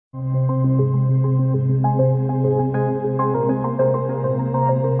چهل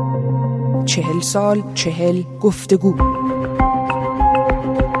سال 40 گفتگو.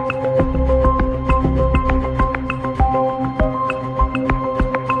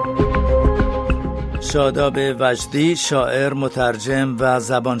 شاداب وجدی، شاعر، مترجم و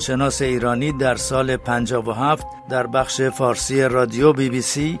زبانشناس ایرانی، در سال 57 در بخش فارسی رادیو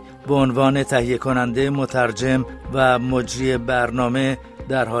BBC به عنوان تهیه کننده، مترجم و مجری برنامه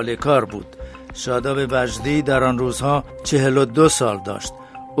در حال کار بود. شاداب وجدی در آن روزها 42 سال داشت.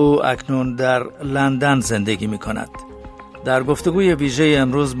 او اکنون در لندن زندگی می کند. در گفتگوی ویژه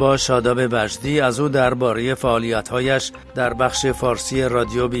امروز با شاداب وجدی از او درباره فعالیت‌هایش در بخش فارسی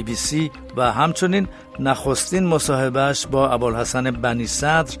رادیو BBC و همچنین نخستین مصاحبهش با ابوالحسن بنی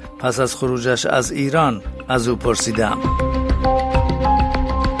صدر پس از خروجش از ایران از او پرسیدم.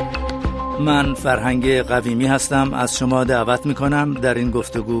 من فرهنگ قویمی هستم. از شما دعوت می‌کنم در این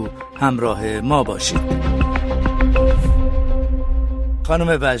گفتگو همراه ما باشید.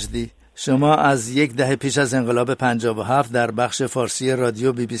 خانم وجدی، شما از یک دهه پیش از انقلاب 57 در بخش فارسی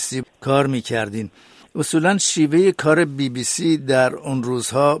رادیو BBC کار می‌کردین. اصولاً شیوه کار BBC در اون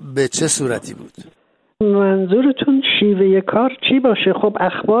روزها به چه صورتی بود؟ منظورتون شیوه کار چی باشه؟ خب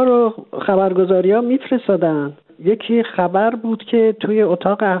اخبار و خبرگزاری‌ها می‌فرستادن. یکی خبر بود که توی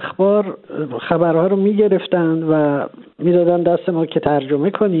اتاق اخبار خبرها رو می‌گرفتن و می‌دادن دست ما که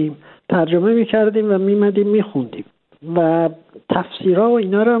ترجمه کنیم. ترجمه می‌کردیم و می‌مدیم می‌خوندیم. و تفسیرها و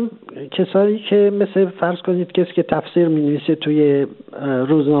اینا رو کسایی که مثل فرض کنید کسی که تفسیر می‌نویسه توی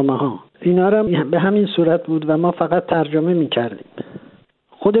روزنامه ها، اینا رو به همین صورت بود و ما فقط ترجمه می‌کردیم.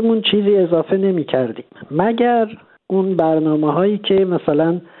 خودمون چیزی اضافه نمی‌کردیم مگر اون برنامه‌هایی که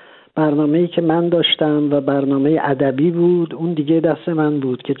مثلا برنامه‌ای که من داشتم و برنامه ادبی بود، اون دیگه دست من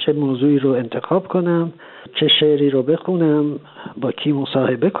بود که چه موضوعی رو انتخاب کنم، چه شعری رو بخونم، با کی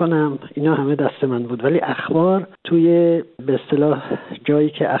مصاحبه کنم، اینا همه دست من بود. ولی اخبار توی به اصطلاح جایی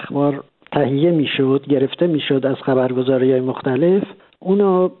که اخبار تهیه میشد، گرفته میشد از خبرگزاری‌های مختلف،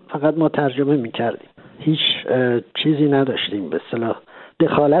 اونو فقط ما ترجمه میکردیم. هیچ چیزی نداشتیم، به اصطلاح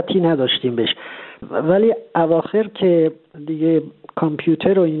دخالتی نداشتیم بهش. ولی اواخر که دیگه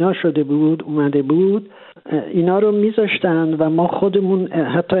کامپیوتر و اینا شده بود، اومده بود، اینا رو میذاشتن و ما خودمون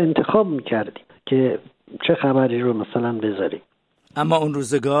حتی انتخاب میکردیم که چه خبری رو مثلا بذاریم. اما اون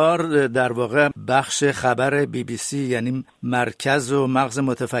روزگار در واقع بخش خبر BBC، یعنی مرکز و مغز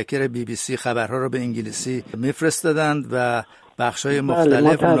متفکر BBC، خبرها رو به انگلیسی میفرستادند و بخش‌های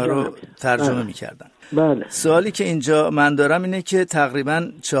مختلف اونا رو ترجمه میکردن. بله. سوالی که اینجا من دارم اینه که تقریباً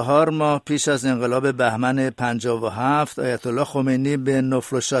 4 ماه پیش از انقلاب بهمن 57 آیت الله خمینی به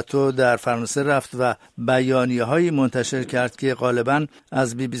نفل و شاتو در فرانسه رفت و بیانیه‌هایی منتشر کرد که غالباً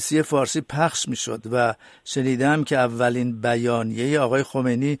از BBC فارسی پخش میشد و شنیدم که اولین بیانیه آقای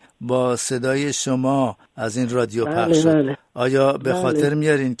خمینی با صدای شما از این رادیو پخش شد. بله. آیا به خاطر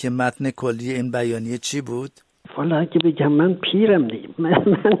میارین که متن کلی این بیانیه چی بود؟ والا اگه بگم من پیرم دیگه، من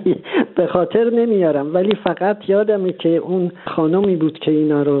به خاطر نمیارم، ولی فقط یادمه که اون خانمی بود که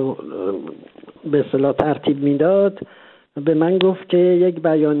اینا رو به اصطلاح ترتیب میداد به من گفت که یک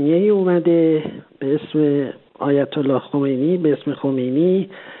بیانیه اومده به اسم آیت الله خمینی، به اسم خمینی،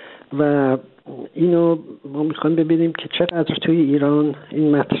 و اینو ما میخوایم ببینیم که چقدر توی ایران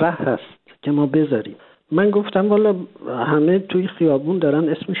این مطرح هست که ما بذاریم. من گفتم والا همه توی خیابون دارن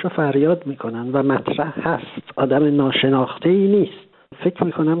اسمشو فریاد میکنن و مطرح هست، آدم ناشناخته ای نیست. فکر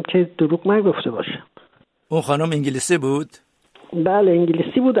میکنم که دروغ نگفته باشه. اون خانم انگلیسی بود؟ بله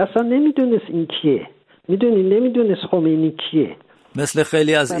انگلیسی بود، اصلا نمیدونست این کیه، نمیدونست خمینی کیه. مثل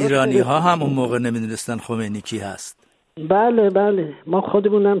خیلی از ایرانی ها هم اون موقع نمیدونستن خمینی کی هست. بله ما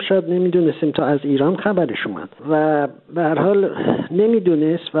خودمونم شاید نمیدونستیم تا از ایران خبرش اومد و به هر حال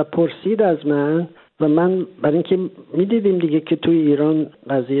نمیدونست و پرسید از من و من برای اینکه میدیدیم دیگه که توی ایران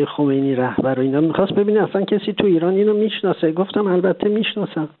قضیه خمینی رهبر و اینا، میخواست ببینه اصلا کسی توی ایران اینو میشناسه. گفتم البته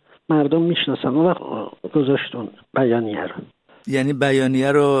میشناسم، مردم میشناسن. و گذاشتون بیانیه رو، یعنی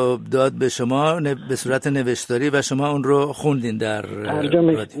بیانیه رو داد به شما به صورت نوشتاری و شما اون رو خوندین در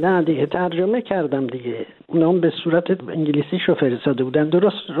ترجمه؟ نه دیگه ترجمه کردم دیگه. اونم به صورت انگلیسی شو فرستاده بودن،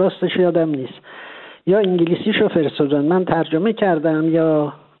 راستش یادم نیست، یا انگلیسی شو فرستادن من ترجمه کردم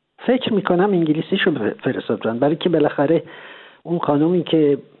یا فکر میکنم انگلیسی شو فرستادن، برای که بالاخره اون خانومی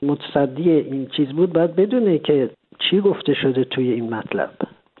که متصدی این چیز بود باید بدونه که چی گفته شده توی این مطلب،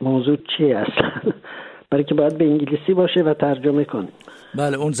 موضوع چیه اصلا، برای که باید به انگلیسی باشه و ترجمه کنه.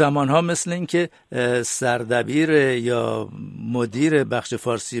 بله اون زمانها مثل این که سردبیر یا مدیر بخش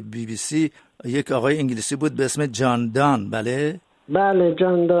فارسی BBC یک آقای انگلیسی بود به اسم جان دان. بله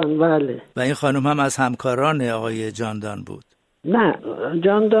جان دان. بله. و این خانم هم از همکاران آقای جان دان بود. نه،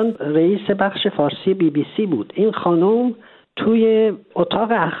 جاندان رئیس بخش فارسی BBC بود. این خانم توی اتاق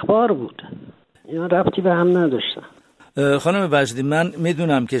اخبار بود. اینا ربطی به هم نداشتن. خانم وجدی، من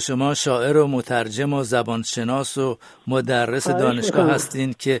میدونم که شما شاعر و مترجم و زبانشناس و مدرس دانشگاه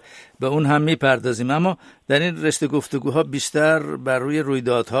هستین که به اون هم میپردازیم، اما در این رشته گفتگوها بیشتر بر روی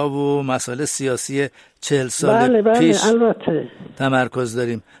رویدادها و مسائل سیاسی 40 سال پیش البته تمرکز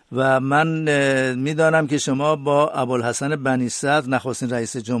داریم و من میدانم که شما با ابوالحسن بنی صدر نخستین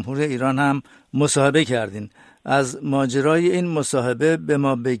رئیس جمهور ایران هم مصاحبه کردین. از ماجرای این مصاحبه به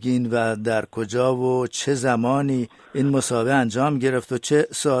ما بگین و در کجا و چه زمانی این مصاحبه انجام گرفت و چه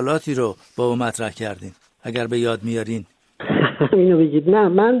سوالاتی رو با او مطرح کردین، اگر به یاد میارین. اینو بگید. نه،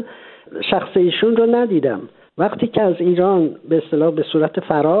 من شخص ایشون رو ندیدم. وقتی که از ایران به اصطلاح به صورت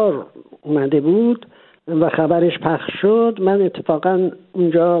فرار اومده بود و خبرش پخش شد، من اتفاقا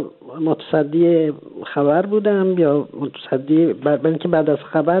اونجا متصدی خبر بودم، یا متصدی که بعد از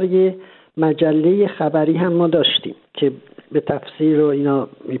خبر یه مجله خبری هم ما داشتیم که به تفسیر و اینا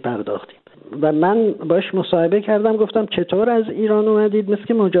میپرداختیم و من باش مصاحبه کردم. گفتم چطور از ایران اومدید؟ مثل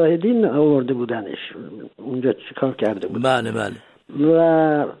که مجاهدین آورده بودنش اونجا، چیکار کرده بود؟ بله بله.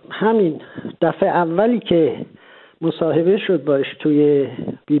 و همین دفعه اولی که مصاحبه شد باش توی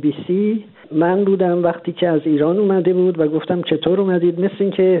BBC من بودم، وقتی که از ایران اومده بود و گفتم چطور اومدید؟ مثل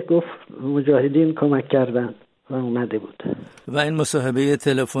این که گفت مجاهدین کمک کردن و اومده بود. و این مصاحبه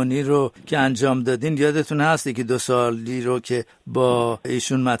تلفنی رو که انجام دادین یادتون هستی که 2 سالی رو که با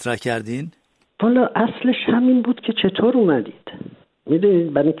ایشون مطرح کردین؟ والا اصلش همین بود که چطور اومدید.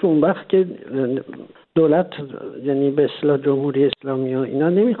 میدونید برای اینکه اون وقت که دولت، یعنی به اصطلاح جمهوری اسلامی و اینا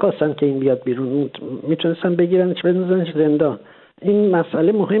نمیخواستن که این بیاد بیرون، میتونستن بگیرنش بندازنش زندان. این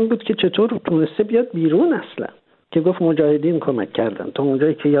مسئله مهم بود که چطور تونسته بیاد بیرون اصلا، که گفت مجاهدین کمک کردن، تا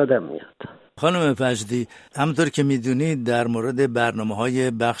اونجایی که یادم میاد. خانم وجدی، همونطور که میدونید در مورد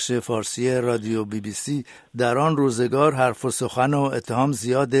برنامه‌های بخش فارسی رادیو BBC در آن روزگار حرف و سخن و اتهام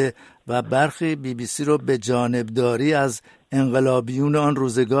زیاده و برخی BBC رو به جانبداری از انقلابیون آن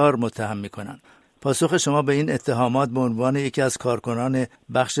روزگار متهم میکنن. پاسخ شما به این اتهامات به عنوان یکی از کارکنان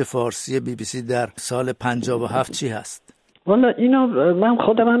بخش فارسی BBC در سال 57 چی هست؟ والا اینو من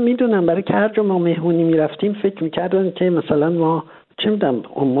خودم هم میدونم، برای که هر جا ما مهمونی میرفتیم فکر میکردن که مثلا ما چه میدونم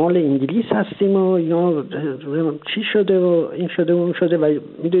عمال انگلیس هستیم و اینا چی شده و این شده و اون شده و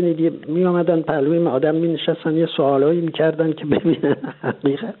میدونید می آمدن پهلوی آدم می نشستن یه سوالایی میکردن که ببینن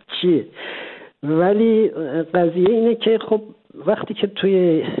حقیقت چیه. ولی قضیه اینه که خب وقتی که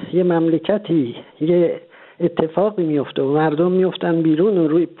توی یه مملکتی یه اتفاقی میفته و مردم میفتن بیرون و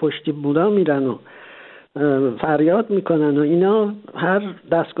روی پشتی بودا میرن و فریاد میکنن و اینا، هر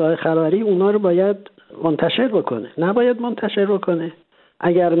دستگاه خبری اونا رو باید منتشر بکنه. نباید منتشر بکنه.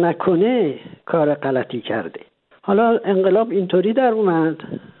 اگر نکنه کار غلطی کرده. حالا انقلاب اینطوری در اومد،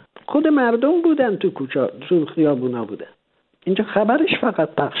 خود مردم بودن تو کوچه، تو خیابونا بودن، اینجا خبرش فقط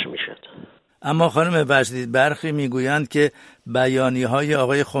پخش میشد. اما خانم وجدی، برخی میگویند که بیانیه‌های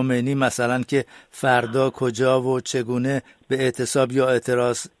آقای خمینی مثلا که فردا کجا و چگونه به اعتصاب یا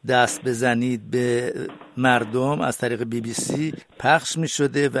اعتراض دست بزنید به مردم از طریق BBC پخش می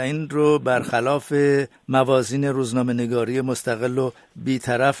شده و این رو برخلاف موازین روزنامه‌نگاری مستقل و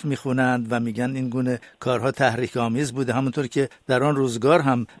بی‌طرف میخونند و میگن این گونه کارها تحریک آمیز بوده، همونطور که در آن روزگار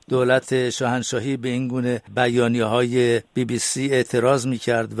هم دولت شاهنشاهی به این گونه بیانیه‌های BBC اعتراض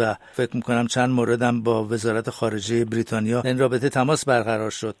میکرد و فکر میکنم چند موردم با وزارت خارجه بریتانیا این رابطه تماس برقرار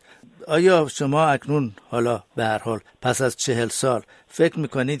شد. آیا شما اکنون حالا به هر حال پس از 40 سال فکر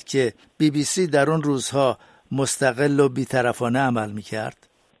میکنید که BBC در اون روزها مستقل و بی‌طرفانه عمل میکرد؟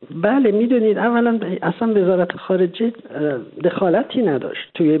 بله، میدونید اولا اصلا وزارت خارجه دخالتی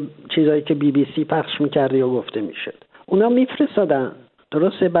نداشت توی چیزایی که BBC پخش میکرد یا گفته میشد. اونا میفرستادن،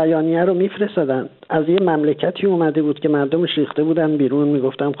 درسته، بیانیه رو میفرستادن. از یه مملکتی اومده بود که مردمش ریخته بودن بیرون،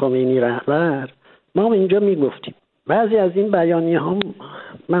 میگفتن خمینی رهبر، ما اینجا میگفتیم. بعضی از این بیانیه ها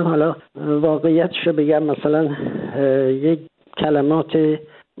من حالا واقعیتشو بگم، مثلا یک کلمات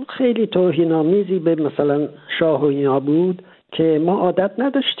خیلی توهین‌آمیزی به مثلا شاه و اینا بود که ما عادت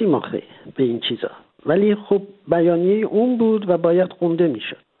نداشتیم آخه به این چیزا، ولی خب بیانیه اون بود و باید خونده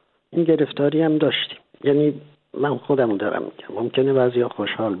میشد. این گرفتاری هم داشتیم. یعنی من خودمو دارم میگم، ممکنه بعضیا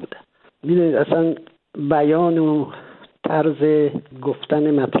خوشحال بودن. میدونید اصلا بیان و طرز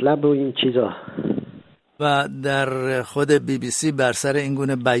گفتن مطلب و این چیزا. و در خود BBC بر سر این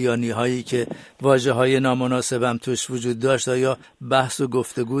گونه بیانی هایی که واژه های نامناسبم توش وجود داشت، آیا بحث و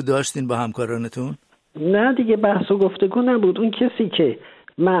گفتگو داشتین با همکارانتون؟ نه دیگه، بحث و گفتگو نبود. اون کسی که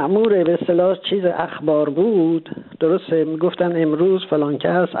مأمور به اصطلاح چیز اخبار بود، درسته، میگفتن امروز فلان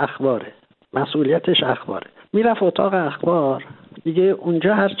کس اخباره، مسئولیتش اخباره، میرفت اتاق اخبار دیگه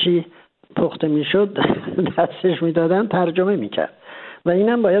اونجا هرچی پخته میشد دستش میدادن ترجمه میکرد. و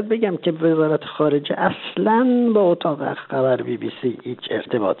اینم باید بگم که وزارت خارجه اصلاً با اتاق خبر BBC هیچ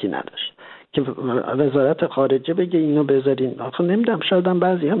ارتباطی نداشت که وزارت خارجه بگه اینو بذارین. آخه نمیدونم، شاید هم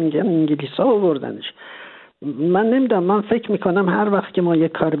بعضی‌ها میگن انگلیس‌ها آوردنش. من نمیدونم، من فکر میکنم هر وقت که ما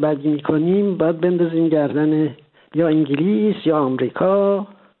یک کار بدی میکنیم باید بندازیم گردن یا انگلیس یا آمریکا.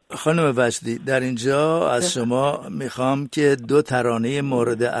 خانم وجدی، در اینجا از شما میخوام که 2 ترانه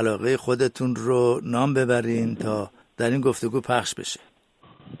مورد علاقه خودتون رو نام ببرین تا در این گفتگو پخش بشه.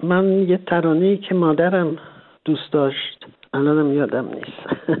 من یه ترانه‌ای که مادرم دوست داشت الانم یادم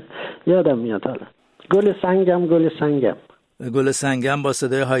نیست یادم میاد حالا. گل سنگم گل سنگم. گل سنگم با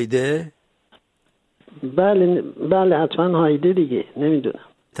صدای هایده؟ بله حتما هایده دیگه، نمیدونم.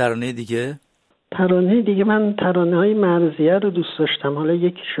 ترانه دیگه؟ ترانه دیگه من ترانه‌های مرضیه رو دوست داشتم. حالا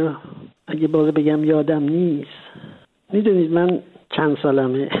یکیشو اگه باز بگم یادم نیست. میدونید من چند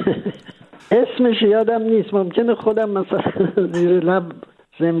سالمه اسمش یادم نیست، ممکنه خودم مثلا زیر لب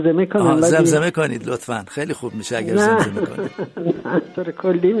زمزمه کنم. زمزمه کنید لطفاً، خیلی خوب میشه اگر زمزمه کنید. نه طور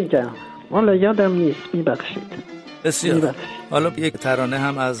کلی میگم، والا یادم نیست، میبخشید. بسیار. حالا یک ترانه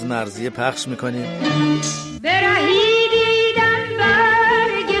هم از مرضیه پخش میکنیم. برهیدیدم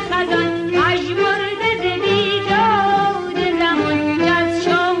برگ خزان پژمرده ز بیداد زمان از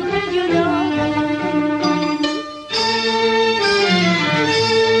شاخ جدا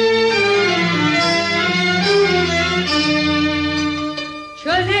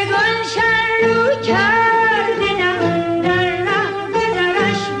شد گلشن رو کرده نهان در ره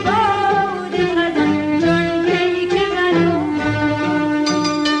گذرش باد خزان چون پیک زنان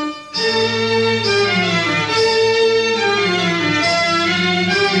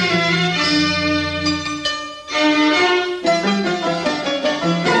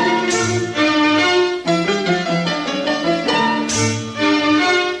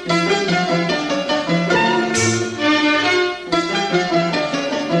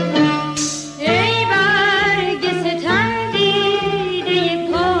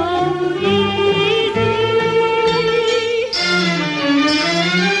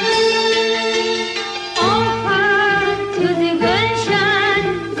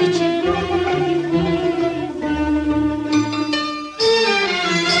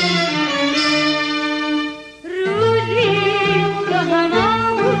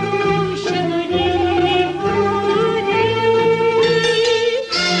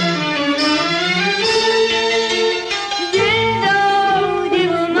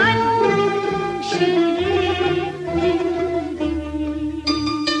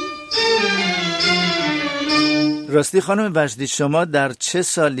راستی خانم وجدی، شما در چه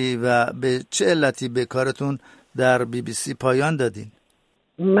سالی و به چه علتی به کارتون در BBC پایان دادین؟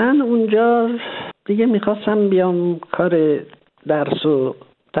 من اونجا دیگه میخواستم بیام کار درس و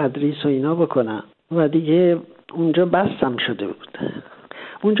تدریس و اینا بکنم و دیگه اونجا بستم شده بود.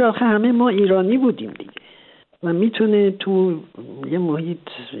 اونجا آخه همه ما ایرانی بودیم دیگه و میتونه تو یه محیط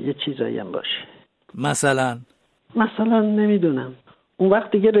یه چیزایی هم باشه. مثلا نمیدونم، اون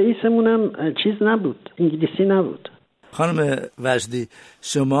وقت دیگه رئیسمونم چیز نبود، انگلیسی نبود. خانم وجدی،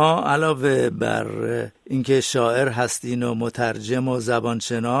 شما علاوه بر اینکه شاعر هستین و مترجم و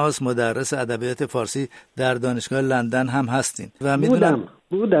زبانشناس، مدرس ادبیات فارسی در دانشگاه لندن هم هستین و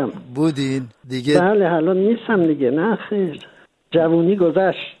بودین دیگه؟ بله، حالا نیستم دیگه. نه خیر، جوونی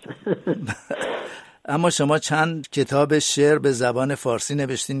گذشت. اما شما چند کتاب شعر به زبان فارسی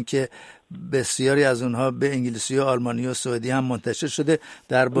نوشتین که بسیاری از اونها به انگلیسی و آلمانی و سوئدی هم منتشر شده.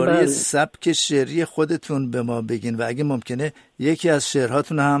 درباره سبک شعری خودتون به ما بگین و اگه ممکنه یکی از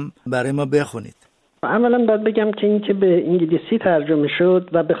شعرهاتون هم برای ما بخونید. اولا باید بگم که این که به انگلیسی ترجمه شد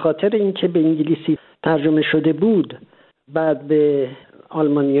و به خاطر این که به انگلیسی ترجمه شده بود بعد به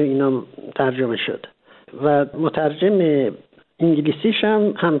آلمانی و اینا ترجمه شد و مترجم انگلیسیش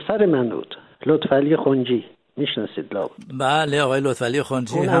هم همسر من بود، لطفعلی خنجی. میشناسید لابد؟ بله، آقای لطفعلی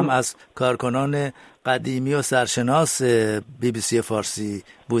خنجی هم از کارکنان قدیمی و سرشناس BBC فارسی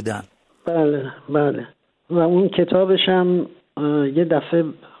بودن. بله و اون کتابش هم یه دفعه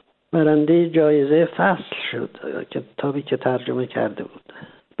برنده جایزه فصل شد، کتابی که ترجمه کرده بود.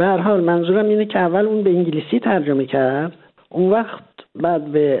 به هر حال منظورم اینه که اول اون به انگلیسی ترجمه کرد، اون وقت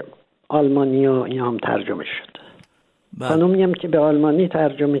بعد به آلمانی و اینا هم ترجمه شد. خانومی هم که به آلمانی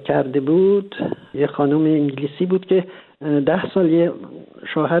ترجمه کرده بود یه خانم انگلیسی بود که 10 سال یه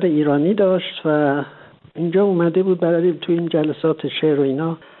شوهر ایرانی داشت و اینجا اومده بود برای تو این جلسات شعر و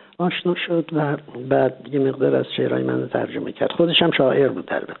اینا آشنا شد و بعد یه مقدار از شعرهای من ترجمه کرد. خودش هم شاعر بود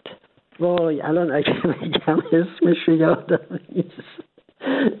البته. وای الان اگه بگم اسمش یادم نیست.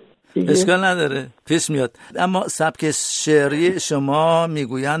 اشکال نداره، پیش میاد. اما سبک شعری شما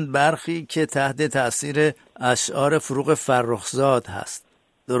میگویند برخی که تحت تأثیر اشعار فروغ فرخزاد هست،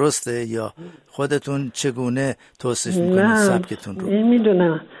 درسته یا خودتون چگونه توصیف میکنید سبکتون رو؟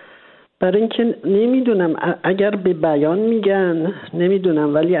 نمیدونم، برای اینکه نمیدونم اگر به بیان میگن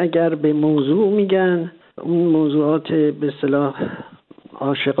نمیدونم، ولی اگر به موضوع میگن اون موضوعات به اصطلاح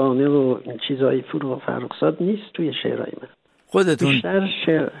عاشقانه و این چیزای فروغ فرخزاد نیست توی شعرهای من. خودتون بیشتر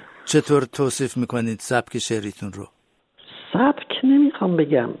شعر. چطور توصیف میکنید سبک شعریتون رو؟ سبک نمیخوام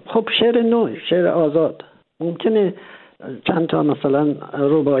بگم، خب شعر نو، شعر آزاد، ممکنه چند تا مثلا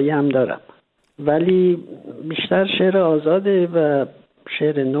رباعی هم دارم، ولی بیشتر شعر آزاده و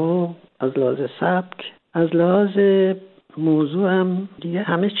شعر نو. از لحاظ سبک، از لحاظ موضوع هم دیگه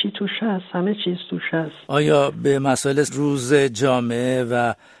همه چی توش هست، همه چیز توش هست. آیا به مسائل روز جامعه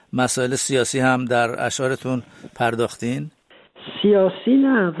و مسائل سیاسی هم در اشعارتون پرداختین؟ سیاسی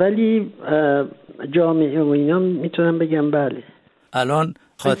نه، ولی جامعه و اینا میتونم بگم بله. الان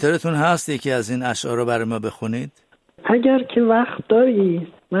خاطرتون هست یکی از این اشعار رو برای ما بخونید؟ اگر که وقت داری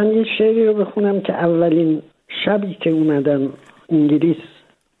من یه شعری رو بخونم که اولین شبی که اومدم انگلیس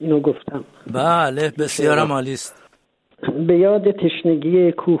اینو گفتم. بله، بسیارم عالی است. به یاد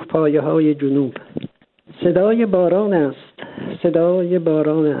تشنگی کوه پایه های جنوب، صدای باران است، صدای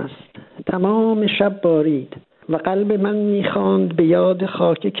باران است، تمام شب بارید و قلب من میخواند به یاد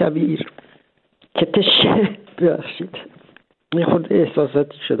خاک کبیر که تشنه باشید. خود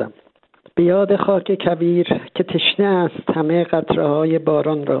احساساتی شدم. به یاد خاک کبیر که تشنه است همه قطره های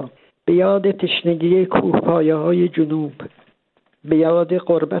باران را، به یاد تشنگی کوه پایه های جنوب، به یاد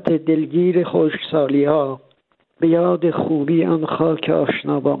غربت دلگیر خشکسالی ها، به یاد خوبی آن خاک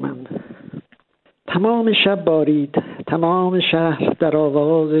آشنا با من. تمام شب بارید، تمام شهر در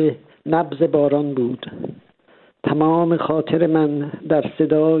آواز نبض باران بود، تمام خاطر من در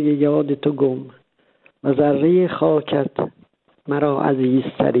صدای یاد تو گم و ذره خاکت مرا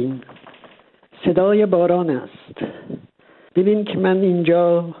عزیزترین. صدای باران است. ببین که من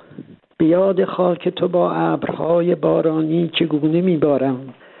اینجا به یاد خاک تو با ابرهای بارانی چگونه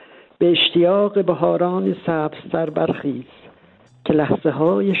میبارم، به اشتیاق بهاران سبزتر برخیز که لحظه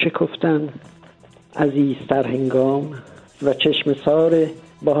های شکفتن عزیزتر هنگام و چشم سار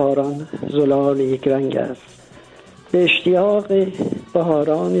بهاران زلال یک رنگ است. به اشتیاق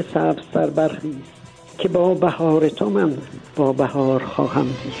بهاران سبزتر برخیز که با بهار تو من با بهار خواهم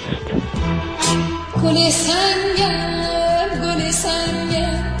زیست. گل سنگم، گل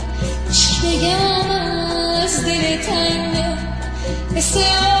سنگم، چی بگم از دل تنگم، مثل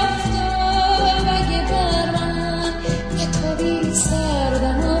آفتاب اگه بر من نتابی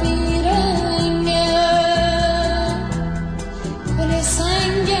سردم و بیرنگم. گل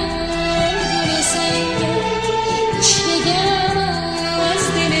سنگم، گل سنگم، چی بگم از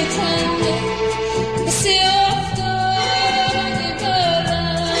دل تنگم، مثل آفتاب اگه بر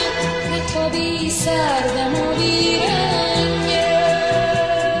من نتابی سردم و بیرنگم.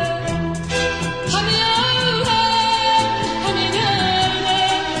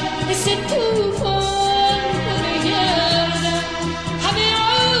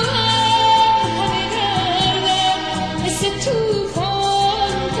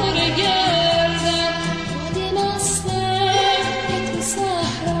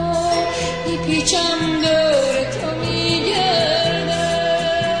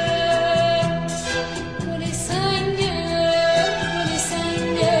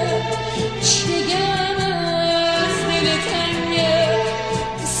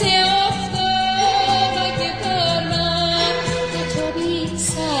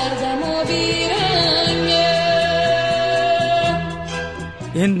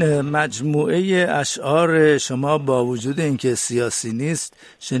 این مجموعه اشعار شما با وجود اینکه سیاسی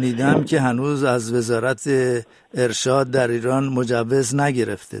نیست، شنیدم که هنوز از وزارت ارشاد در ایران مجوز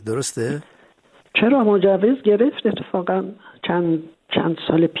نگرفته، درسته؟ چرا مجوز گرفت؟ اتفاقا چند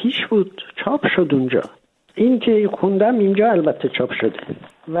سال پیش بود چاپ شد اونجا. این که خوندم اینجا البته چاپ شده،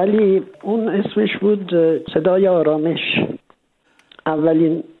 ولی اون اسمش بود صدای آرامش.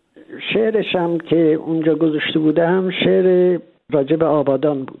 اولین شعرشم که اونجا گذاشته بودم شعر راجب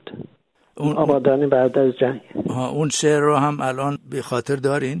آبادان بود، اون آبادان بعد از جنگ. اون شعر رو هم الان به خاطر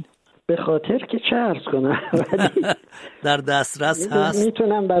دارین؟ به خاطر که چه عرض کنم، ولی در دسترس هست،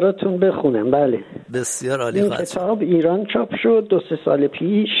 میتونم براتون بخونم. بله بسیار عالی. این کتاب ایران چاپ شد 2-3 سال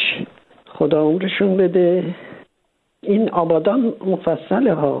پیش، خدا عمرشون بده. این آبادان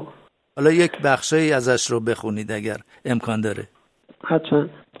مفصله ها. حالا یک بخشی ازش رو بخونید اگر امکان داره. حتما.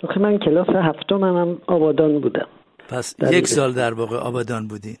 من کلاس 7 هم آبادان بودم. پس 1 سال در واقع آبادان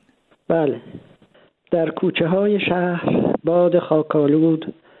بودین؟ بله. در کوچه های شهر باد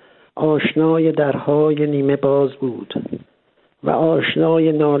خاکالود آشنای درهای نیمه باز بود و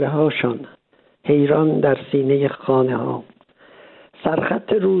آشنای ناله هاشان حیران در سینه خانه ها.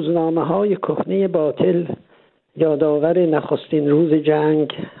 سرخط روزنامه های کهنه باطل یادآور نخستین روز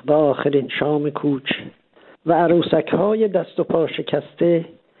جنگ و آخرین شام کوچ و عروسک های دست و پا شکسته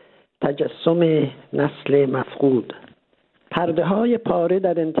تجسم نسل مفقود. پرده های پاره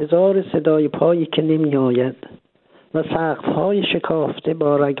در انتظار صدای پایی که نمی آید و سقف های شکافته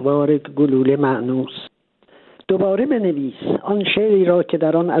با رگبار گلوله مأنوس. دوباره بنویس آن شعری را که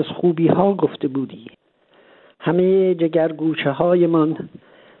در آن از خوبی ها گفته بودی. همه جگرگوشه های من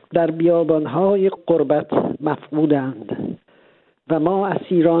در بیابان های غربت مفقودند و ما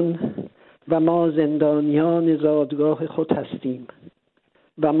اسیران و ما زندانیان زادگاه خود هستیم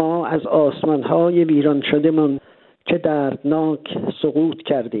و ما از آسمان های ویران شده من چه دردناک سقوط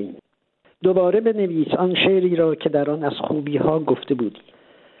کردیم. دوباره بنویس آن شعری را که در آن از خوبی ها گفته بودی.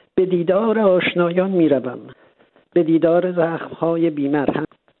 به دیدار آشنایان می روم، به دیدار زخم های بیمرهم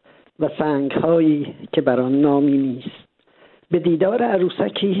و سنگ هایی که بر آن نامی نیست، به دیدار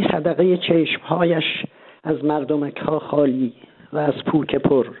عروسکی صدقه چشمهایش از مردمک ها خالی و از پوک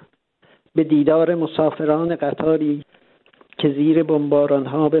پر، به دیدار مسافران قطاری که زیر بمباران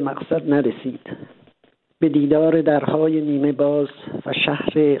ها به مقصد نرسید، به دیدار درهای نیمه باز و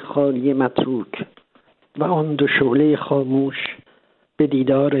شهر خالی متروک و آن دو شعله خاموش. به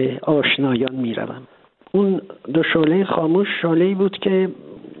دیدار آشنایان می روم. اون دو شعله خاموش شعله‌ای بود که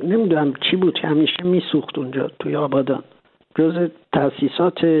نمیدونم چی بود که همیشه می سوخت اونجا توی آبادان. جز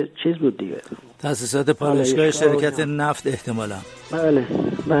تأسیسات چیز بود دیگه، تأسیسات پالایشگاه شرکت نفت احتمالا. بله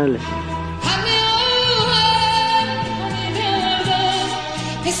بله.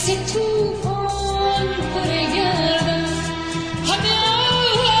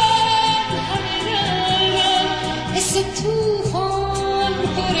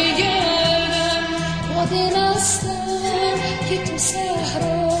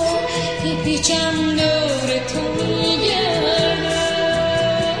 پیچم دور تو میگردم،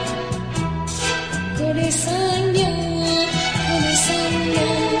 گل سنگم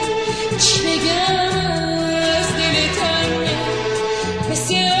چی بگم از دل تنگم،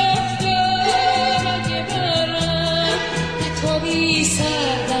 مثل آفتاب اگه برم نتابی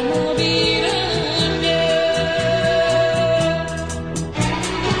سردم و بیرنگم.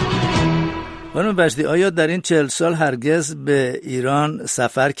 خانم وجدی، آیا در این 40 سال هرگز به ایران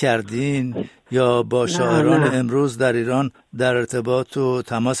سفر کردین یا با شاعران امروز در ایران در ارتباط و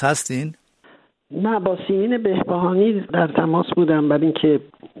تماس هستین؟ نه، با سیمین بهبهانی در تماس بودم، برای اینکه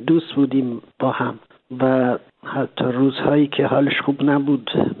دوست بودیم با هم و حتی روزهایی که حالش خوب نبود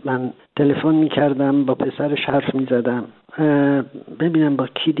من تلفن میکردم، با پسرش حرف میزدم ببینم با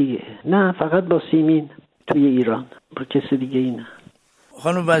کی دیگه. نه، فقط با سیمین توی ایران، با کسی دیگه ای نه.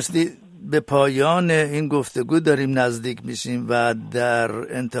 خانم وجدی، به پایان این گفتگو داریم نزدیک میشیم و در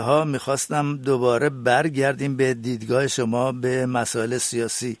انتها میخواستم دوباره برگردیم به دیدگاه شما به مسائل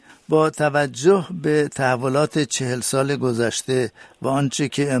سیاسی با توجه به تحولات 40 سال گذشته و آنچه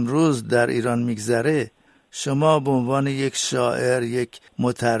که امروز در ایران میگذره. شما به عنوان یک شاعر، یک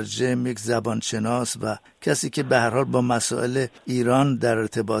مترجم، یک زبانشناس و کسی که به هر حال با مسائل ایران در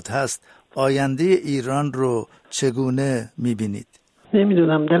ارتباط هست، آینده ایران رو چگونه میبینید؟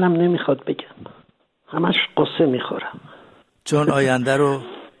 نمیدونم، دلم نمیخواد بگم، همش قصه میخورم. چون آینده رو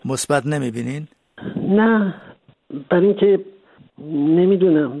مثبت نمیبینین؟ نه، برای اینکه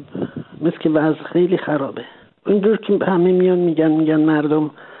نمیدونم، مثل که وضع خیلی خرابه. اونجور که همه میان میگن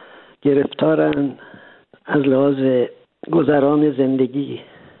مردم گرفتارن از لحاظ گذران زندگی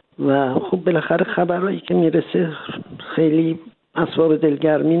و خب بالاخره خبرهایی که میرسه خیلی اسباب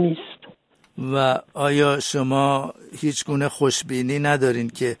دلگرمی نیست. و آیا شما هیچ گونه خوشبینی ندارین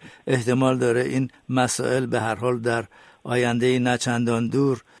که احتمال داره این مسائل به هر حال در آینده نه چندان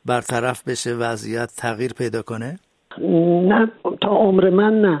دور برطرف بشه، وضعیت تغییر پیدا کنه؟ نه، تا عمر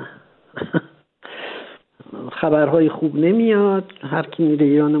من نه. خبرهای خوب نمیاد، هر کی میره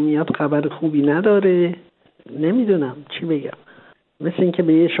ایران میاد خبر خوبی نداره. نمیدونم چی بگم، مثل این که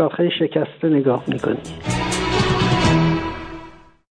به یه شاخه شکسته نگاه میکنی.